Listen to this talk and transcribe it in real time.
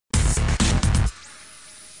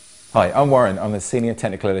Hi, I'm Warren. I'm the Senior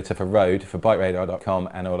Technical Editor for Road for BikeRadar.com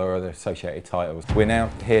and all our other associated titles. We're now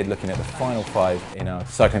here looking at the final 5 in our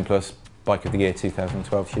Cycling Plus Bike of the Year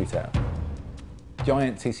 2012 shootout.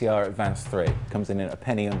 Giant TCR Advanced 3 comes in at a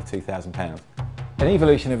penny under £2,000. An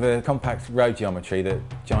evolution of a compact road geometry that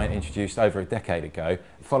Giant introduced over a decade ago. It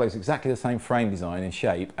follows exactly the same frame design and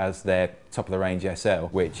shape as their top-of-the-range SL,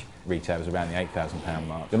 which retails around the £8,000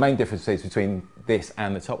 mark. The main differences between this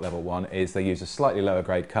and the top-level one is they use a slightly lower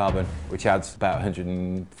grade carbon, which adds about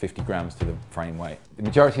 150 grams to the frame weight. The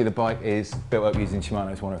majority of the bike is built up using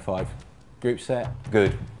Shimano's 105 group set.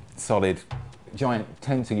 Good, solid. Giant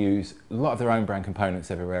tend to use a lot of their own brand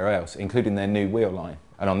components everywhere else, including their new wheel line.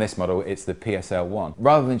 And on this model, it's the PSL1.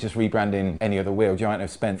 Rather than just rebranding any other wheel, Giant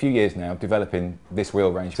have spent a few years now developing this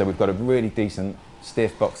wheel range. So we've got a really decent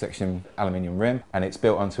stiff box section aluminium rim, and it's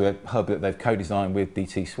built onto a hub that they've co-designed with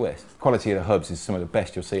DT Swiss. The quality of the hubs is some of the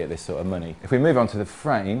best you'll see at this sort of money. If we move on to the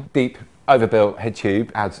frame, deep overbuilt head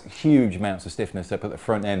tube adds huge amounts of stiffness up at the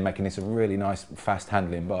front end, making this a really nice fast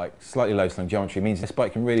handling bike. Slightly low slung geometry means this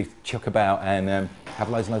bike can really chuck about and have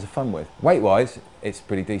loads and loads of fun with. Weight wise, it's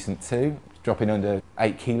pretty decent too. Dropping under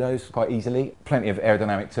 8 kilos quite easily. Plenty of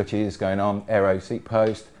aerodynamic touches going on. Aero seat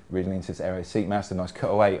post, originally into this aero seat mast, a nice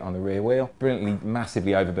cutaway on the rear wheel. Brilliantly,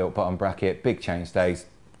 massively overbuilt bottom bracket, big chainstays,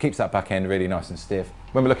 keeps that back end really nice and stiff.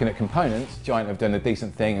 When we're looking at components, Giant have done a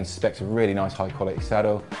decent thing and specs a really nice high quality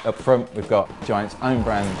saddle. Up front, we've got Giant's own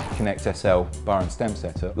brand Connect SL bar and stem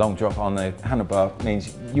setup. Long drop on the handlebar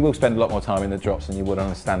means you will spend a lot more time in the drops than you would on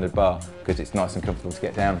a standard bar because it's nice and comfortable to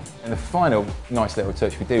get down. And the final nice little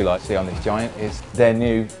touch we do like to see on this Giant is their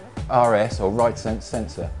new RS or Ride Sense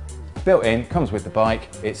sensor. Built in, comes with the bike,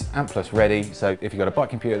 it's ANT+ ready, so if you've got a bike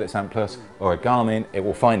computer that's ANT+ or a Garmin, it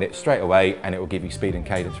will find it straight away and it will give you speed and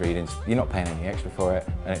cadence readings. You're not paying any extra for it,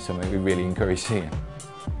 and it's something we really encourage seeing.